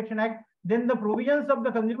Consumer Protection Act, then the provisions of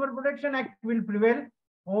the Consumer Protection Act will prevail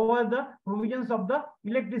over the provisions of the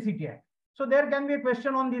Electricity Act. So there can be a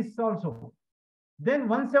question on this also. Then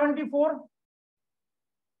 174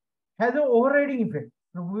 has an overriding effect.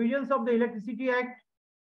 The provisions of the Electricity Act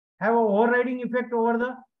have an overriding effect over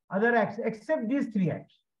the other acts except these 3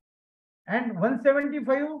 acts. And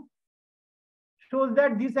 175 shows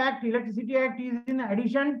that this act, Electricity Act, is in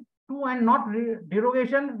addition to and not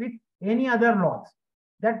derogation with any other laws.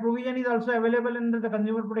 That provision is also available under the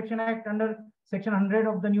Consumer Protection Act under section 100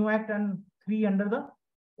 of the new act and 3 under the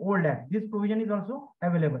old act. This provision is also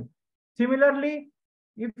available. Similarly,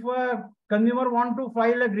 if a consumer want to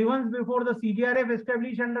file a grievance before the CDRF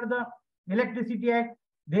established under the Electricity Act,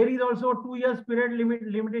 there is also 2 years period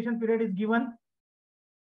limitation period is given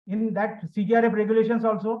in that CDRF regulations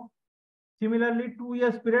also. Similarly, 2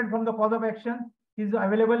 years period from the cause of action is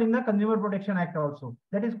available in the Consumer Protection Act also.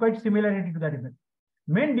 That is quite similarity to that effect.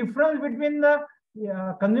 Main difference between the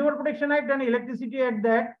Consumer Protection Act and Electricity Act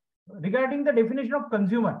that regarding the definition of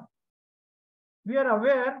consumer, we are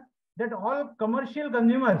aware that all commercial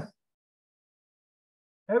consumers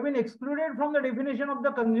have been excluded from the definition of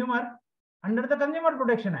the consumer under the Consumer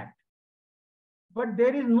Protection Act. But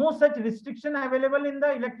there is no such restriction available in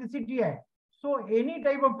the Electricity Act. So any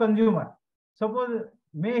type of consumer, suppose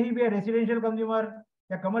may he be a residential consumer,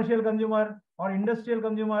 a commercial consumer, or industrial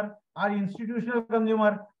consumer, or institutional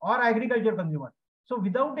consumer, or agricultural consumer. So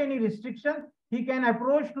without any restriction, he can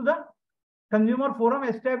approach to the consumer forum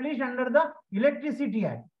established under the Electricity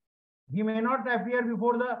Act. He may not appear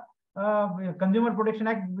before the Consumer Protection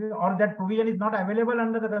Act, or that provision is not available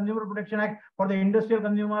under the Consumer Protection Act for the industrial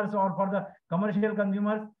consumers or for the commercial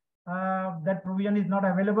consumers. That provision is not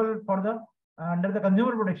available for the under the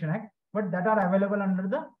Consumer Protection Act, but that are available under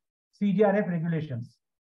the CDRF regulations.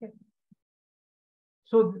 Okay.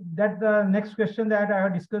 So that the next question that I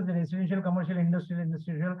have discussed, the residential, commercial,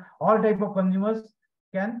 industrial, all type of consumers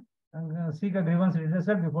can seek a grievance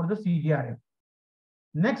redressal before the CDRF.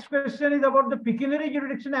 Next question is about the pecuniary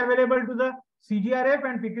jurisdiction available to the CDRF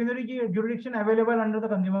and pecuniary jurisdiction available under the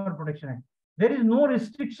Consumer Protection Act. There is no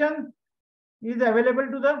restriction is available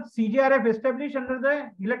to the CDRF established under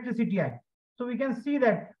the Electricity Act. So we can see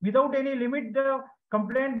that without any limit, the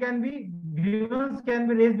complaint can be, grievance can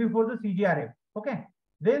be raised before the CDRF. Okay.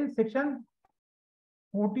 Then section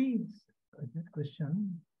 40,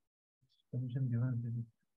 question.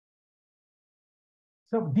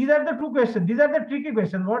 So these are the two questions. These are the tricky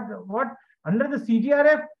questions. What under the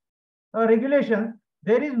CDRF regulations,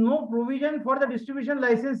 there is no provision for the distribution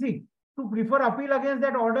licensee to prefer appeal against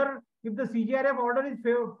that order if the CDRF order is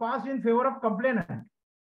passed in favor of complainant.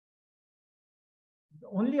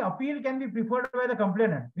 Only appeal can be preferred by the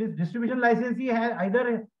complainant. This distribution licensee has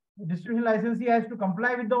either distribution licensee has to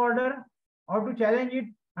comply with the order or to challenge it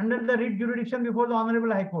under the writ jurisdiction before the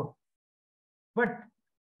Honorable High Court. But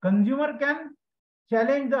consumer can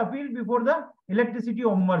challenge the appeal before the Electricity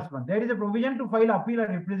Ombudsman. There is a provision to file appeal or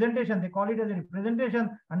representation. They call it as a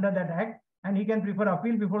representation under that act, and he can prefer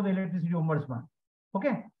appeal before the Electricity Ombudsman.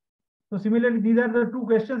 Okay. So similarly, these are the two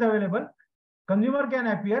questions available. Consumer can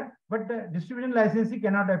appear, but the distribution licensee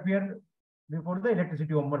cannot appear before the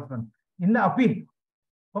Electricity Ombudsman in the appeal.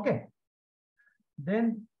 Okay.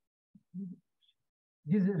 Then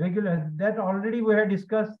this regular that already we had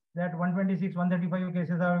discussed that 126, 135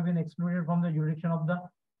 cases have been excluded from the jurisdiction of the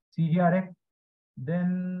CDRF.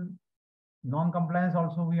 Then non-compliance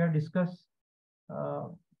also we have discussed.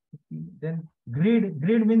 Then grid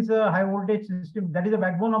means a high voltage system. That is the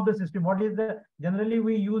backbone of the system. What is the, generally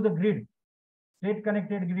we use the grid, state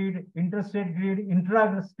connected grid, interstate grid,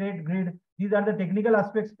 intra-state grid. These are the technical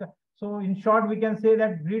aspects. So in short, we can say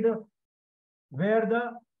that grid where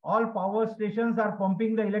the all power stations are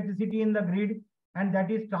pumping the electricity in the grid, and that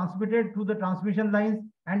is transmitted through the transmission lines,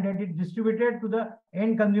 and that is distributed to the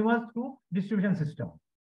end consumers through distribution system.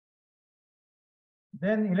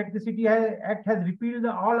 Then Electricity Act has repealed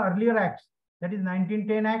all earlier acts, that is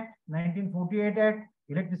 1910 Act, 1948 Act,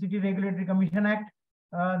 Electricity Regulatory Commission Act,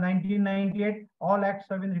 1998. All acts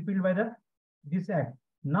have been repealed by this act.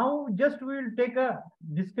 Now just we will take a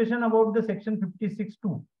discussion about the section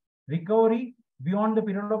 56(2), recovery beyond the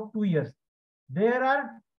period of 2 years. There are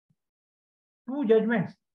two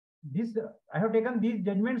judgments. I have taken these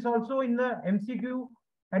judgments also in the MCQ.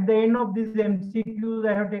 At the end of these MCQs,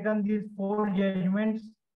 I have taken these 4 judgments.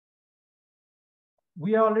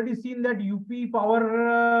 We have already seen that UP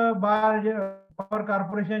Power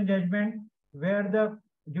Corporation judgment, where the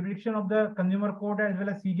jurisdiction of the Consumer Court as well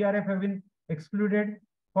as CDRF have been excluded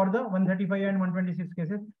for the 135 and 126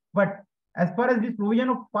 cases. But as far as this provision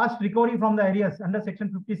of past recovery from the areas under section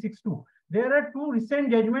 56(2), there are 2 recent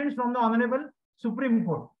judgments from the Honorable Supreme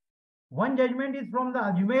Court. One judgment is from the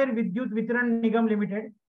Ajmer Vidyut Vitran Nigam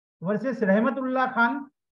Limited versus Rahmatullah Khan,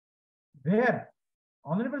 where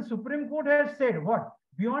Honorable Supreme Court has said what?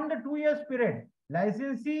 Beyond the 2 years period,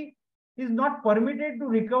 licensee is not permitted to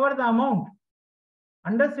recover the amount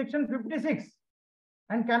under section 56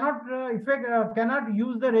 and cannot cannot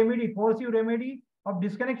use the remedy, coercive remedy of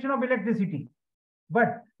disconnection of electricity.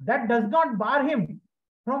 But that does not bar him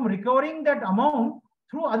from recovering that amount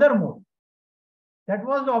through other mode. That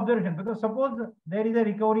was the observation, because suppose there is a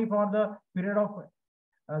recovery for the period of,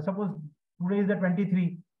 suppose today is the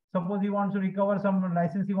 23, suppose he wants to recover some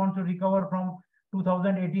licensee wants to recover from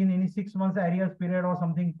 2018 in 6 months arrears period or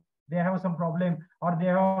something, they have some problem, or they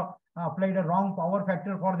have applied a wrong power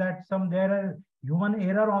factor for that, human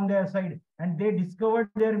error on their side, and they discovered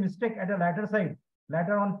their mistake at a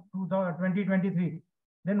later on 2023,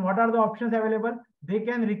 then what are the options available? They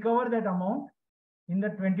can recover that amount in the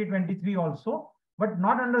 2023 also, but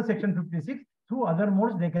not under section 56. Through other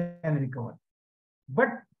modes they can recover. But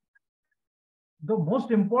the most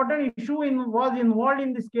important issue was involved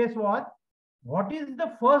in this case was, what is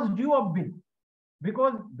the first due of bill?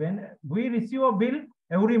 Because when we receive a bill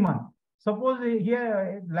every month, suppose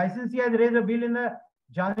here licensee has raised a bill in the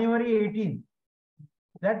January 18,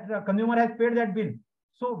 that consumer has paid that bill.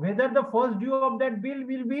 So whether the first due of that bill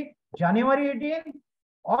will be January 18,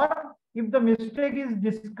 or if the mistake is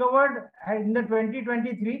discovered in the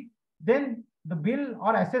 2023, then the bill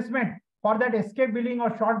or assessment for that escape billing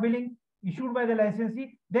or short billing issued by the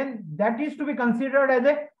licensee, then that is to be considered as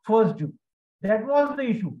a first due. That was the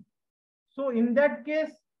issue. So in that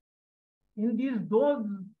case, in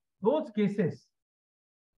those cases,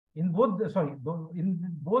 in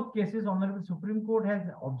both cases, Honorable Supreme Court has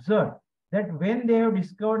observed that when they have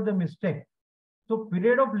discovered the mistake, so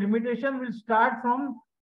period of limitation will start from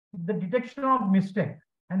the detection of mistake.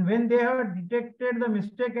 And when they have detected the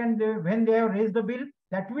mistake and when they have raised the bill,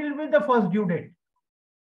 that will be the first due date.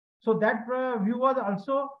 So that view was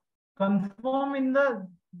also confirmed in the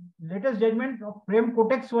latest judgment of Prem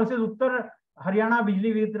Kotex versus Uttar Haryana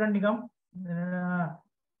Bijli Vitran Nigam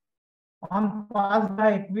on passed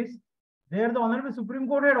by 21. There the Honorable Supreme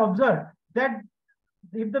Court had observed that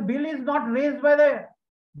if the bill is not raised by the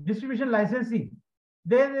distribution licensee,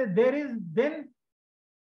 then there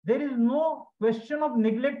is no question of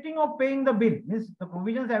neglecting of paying the bill. Means the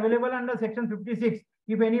provisions available under section 56.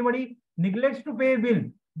 If anybody neglects to pay a bill,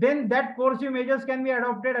 then that coercive measures can be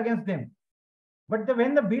adopted against them. But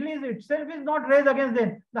when the bill is itself is not raised against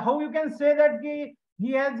them, how you can say that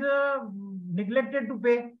he has neglected to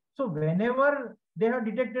pay? So whenever they have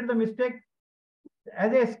detected the mistake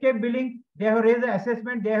as a escape billing, they have raised the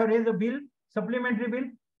assessment, they have raised a bill, supplementary bill.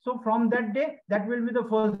 So from that day, that will be the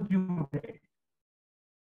first due date.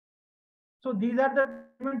 So these are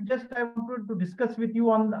the just I wanted to discuss with you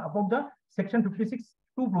on about the section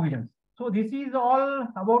 56(2) provisions. So this is all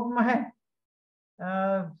about my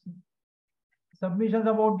submissions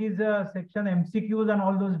about these section MCQs and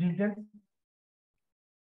all those details.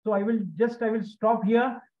 So I will stop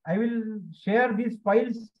here. I will share these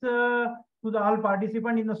files to the all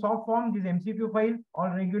participants in the soft form, this MCQ file, all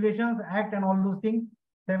regulations, act and all those things.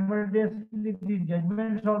 Simultaneously, these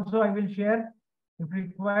judgments also I will share if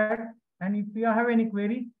required. And if you have any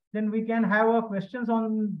query, then we can have questions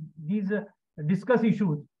on these discuss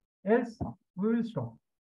issues. Else, we will stop.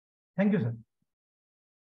 Thank you, sir.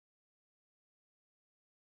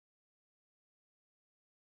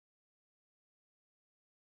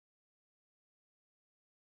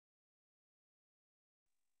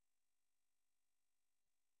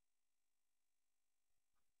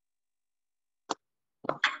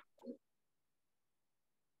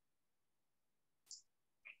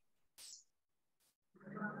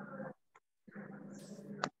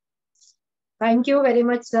 Thank you very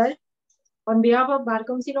much, sir. On behalf of Bar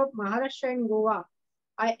Council of Maharashtra and Goa,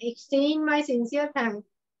 I extend my sincere thanks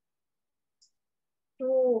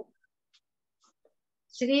to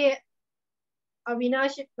Shri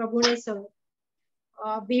Avinash Prabhune, sir.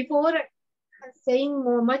 Before saying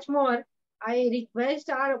much more, I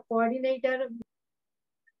request our coordinator.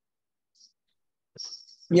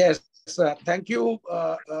 Yes, sir. Thank you,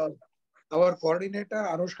 our coordinator,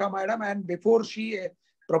 Anushka madam. And before she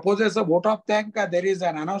proposes a vote of thanks, there is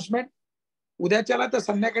an announcement. उद्याच्याला तर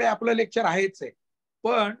संध्याकाळी आपलं lecture आहेच आहे,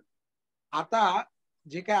 पण आता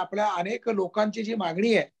जे काय आपल्या अनेक लोकांची जी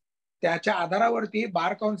मागणी आहे त्याच्या आधारावरती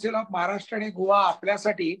बार काउन्सिल ऑफ महाराष्ट्र आणि गोवा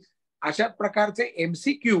आपल्यासाठी अशाच प्रकारचे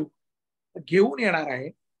एमसीक्यू घेऊन येणार आहे.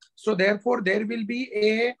 सो therefore there will be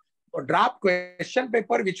A draft question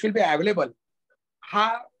paper which will be available. हा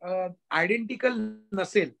आयडेंटिकल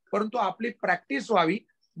नसेल, परंतु आपली प्रॅक्टिस व्हावी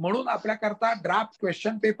म्हणून आपल्याकरता ड्राफ्ट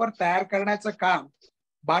क्वेश्चन पेपर तयार करण्याचं काम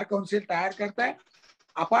बार काउन्सिल तयार करताय.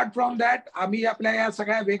 अपार्ट फ्रॉम दॅट आम्ही आपल्या या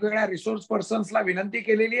सगळ्या वेगवेगळ्या रिसोर्स पर्सन्सला विनंती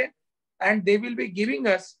केलेली आहे, and they will be giving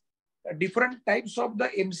us different types of the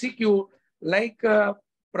MCQ like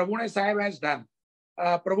Prabhune Saheb has done.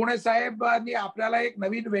 Prabhune साहेबांनी आपल्याला एक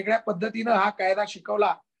नवीन वेगळ्या पद्धतीनं हा कायदा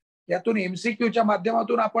शिकवला. यातून एमसीक्यूच्या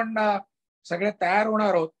माध्यमातून आपण सगळे तयार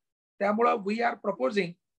होणार आहोत. त्यामुळे वी आर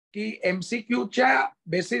प्रपोजिंग की एमसीक्यूच्या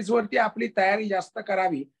बेसिसवरती आपली तयारी जास्त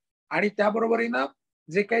करावी आणि त्याबरोबरीनं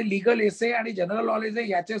जे काही लीगल एसे आणि जनरल नॉलेज आहे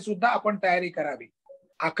याचे सुद्धा आपण तयारी करावी.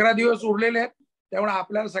 11 दिवस उरलेले आहेत, त्यामुळे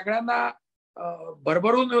आपल्याला सगळ्यांना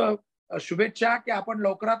भरभरून शुभेच्छा की आपण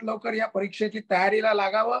लवकरात लवकर या परीक्षेची तयारीला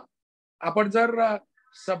लागावं. आपण जर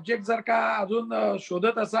सब्जेक्ट जर का अजून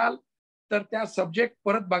शोधत असाल तर त्या सब्जेक्ट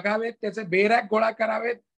परत बघावेत, त्याचे बेरॅक गोळा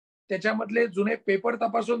करावेत, त्याच्यामधले जुने पेपर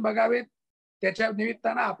तपासून बघावेत. त्याच्या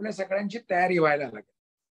निमित्तानं आपल्या सगळ्यांची तयारी व्हायला लागेल.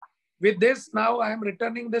 With this, now I am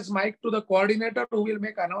returning this mic to the coordinator who will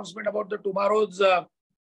make announcement about the tomorrow's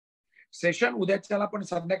session. उद्याच्याला पण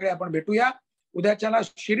संध्याकाळी आपण भेटूया. उद्याच्याला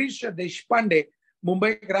शिरीष देशपांडे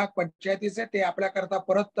मुंबई ग्राहक पंचायतीचे ते आपल्याकरता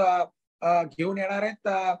परत घेऊन येणार आहेत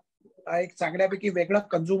एक चांगल्यापैकी वेगळं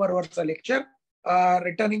कंझ्युमर वरचं lecture.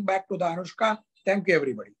 Returning back to the Anushka. Thank you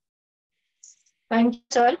everybody. Thank you,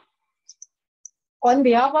 sir. On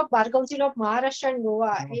behalf of Bar Council of Maharashtra and Goa,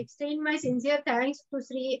 I extend my sincere thanks to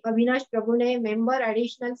Sri Avinash Prabhune, Member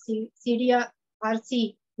Additional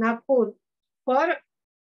CDRC, Nagpur, for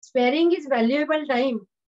sparing his valuable time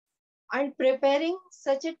and doing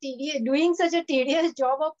such a tedious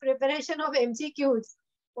job of preparation of MCQs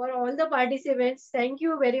for all the participants. Thank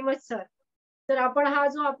you very much, sir. तर आपण हा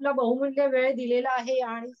जो आपला बहुमूल्य वेळ दिलेला आहे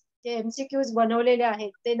आणि जे MCQs बनवलेले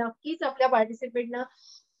आहेत ते नक्कीच आपल्या पार्टिसिपेंटना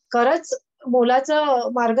खरंच मोलाचं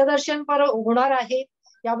मार्गदर्शन होणार आहे.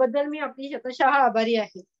 याबद्दल मी आपली शतशः आभारी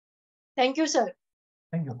आहे. Thank you sir.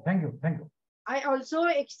 Thank you. I also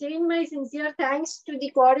extend my sincere thanks to the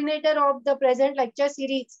coordinator of the present lecture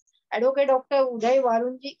series, Advocate Dr. Uday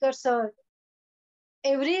Varunjikar sir.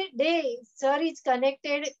 Every day, sir is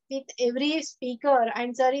connected with every speaker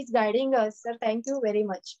and sir is guiding us. Sir, thank you very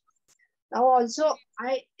much. Now also,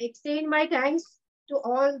 I extend my thanks to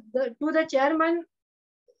the chairman,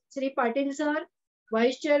 Sri Patil sir,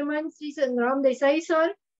 Vice Chairman Sri Sangram Desai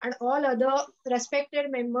sir, and all other respected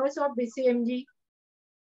members of BCMG.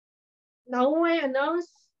 Now I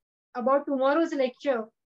announce about tomorrow's lecture.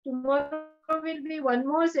 Tomorrow will be one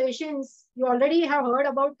more sessions. You already have heard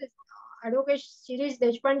about this Advocate Shirish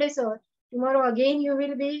Deshpande sir. Tomorrow again you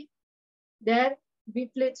will be there.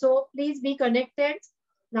 So please be connected.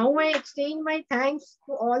 Now I extend my thanks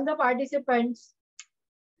to all the participants.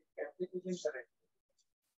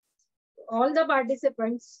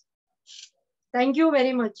 Thank you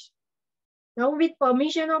very much. Now with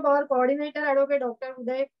permission of our coordinator Advocate Dr.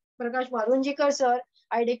 Uday Prakash Varunjikar sir,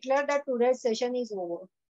 I declare that today's session is over.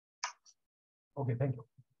 Okay, thank you.